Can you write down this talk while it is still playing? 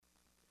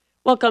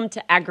Welcome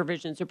to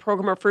AgriVisions, a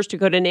program our first to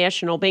go to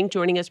National Bank.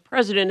 Joining us,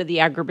 President of the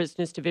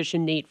Agribusiness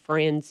Division, Nate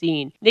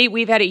Franzen. Nate,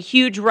 we've had a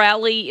huge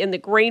rally in the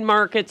grain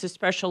markets,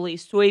 especially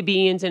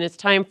soybeans, and it's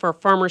time for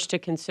farmers to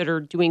consider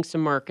doing some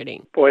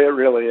marketing. Boy, it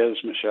really is,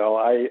 Michelle.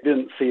 I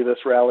didn't see this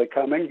rally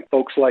coming.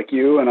 Folks like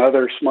you and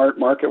other smart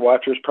market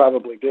watchers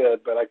probably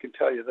did, but I can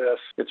tell you this,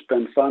 it's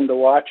been fun to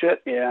watch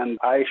it, and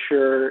I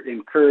sure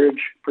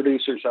encourage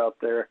producers out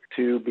there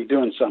to be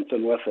doing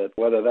something with it,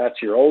 whether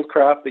that's your old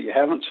crop that you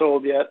haven't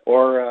sold yet,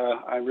 or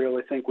I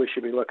really think we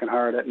should be looking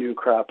hard at new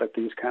crop at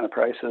these kind of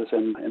prices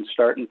and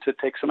starting to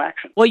take some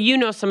action. Well, you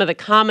know some of the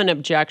common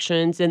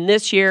objections, and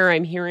this year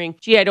I'm hearing,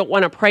 I don't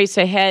want to price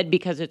ahead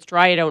because it's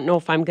dry. I don't know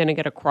if I'm going to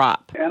get a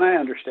crop. And I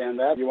understand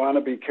that. You want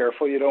to be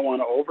careful. You don't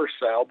want to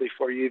oversell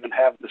before you even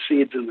have the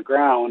seeds in the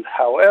ground.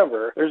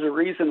 However, there's a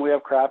reason we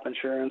have crop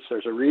insurance.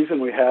 There's a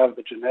reason we have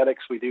the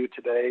genetics we do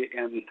today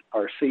in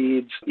our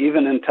seeds.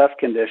 Even in tough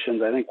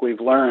conditions, I think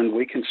we've learned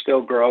we can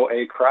still grow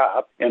a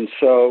crop. And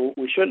so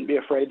we shouldn't be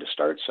afraid to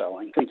start selling.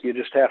 I think you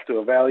just have to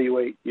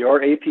evaluate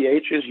your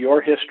APHs,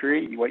 your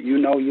history, what you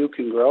know you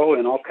can grow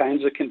in all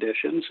kinds of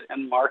conditions,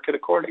 and market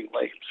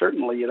accordingly.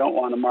 Certainly, you don't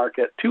want to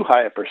market too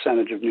high a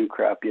percentage of new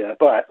crop yet,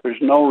 but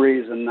there's no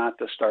reason not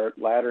to start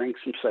laddering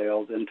some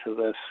sales into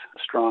this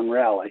strong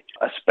rally,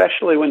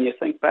 especially when you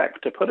think back.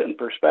 To put it in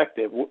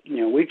perspective,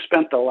 we've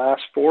spent the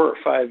last 4 or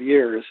 5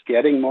 years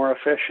getting more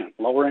efficient,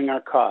 lowering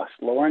our costs,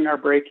 lowering our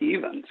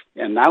break-evens,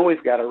 and now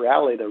we've got a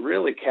rally to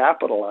really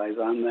capitalize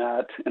on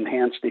that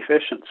enhanced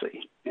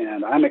efficiency.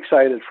 And I'm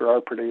excited for our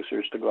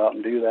producers to go out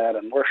and do that,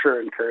 and we're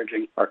sure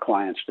encouraging our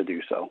clients to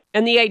do so.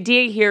 And the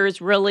idea here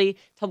is really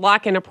to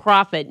lock in a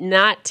profit,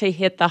 not to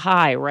hit the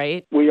high,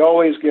 right? We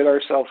always get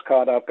ourselves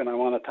caught up in I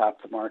want to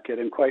top the market,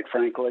 and quite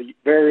frankly,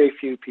 very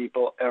few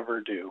people ever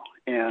do.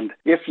 And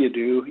if you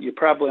do, you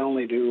probably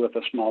only do with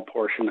a small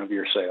portion of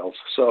your sales.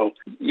 So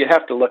you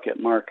have to look at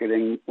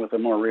marketing with a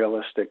more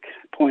realistic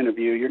point of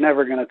view. You're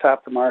never going to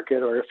top the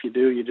market, or if you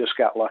do, you just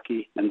got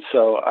lucky. And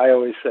so I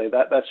always say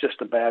that's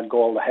just a bad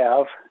goal to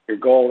have. Your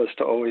goal is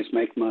to always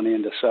make money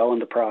and to sell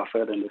into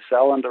profit and to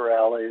sell into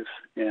rallies,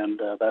 and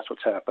that's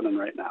what's happening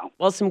right now.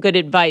 Well, some good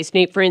advice.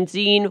 Nate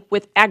Franzen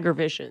with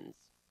AgriVisions.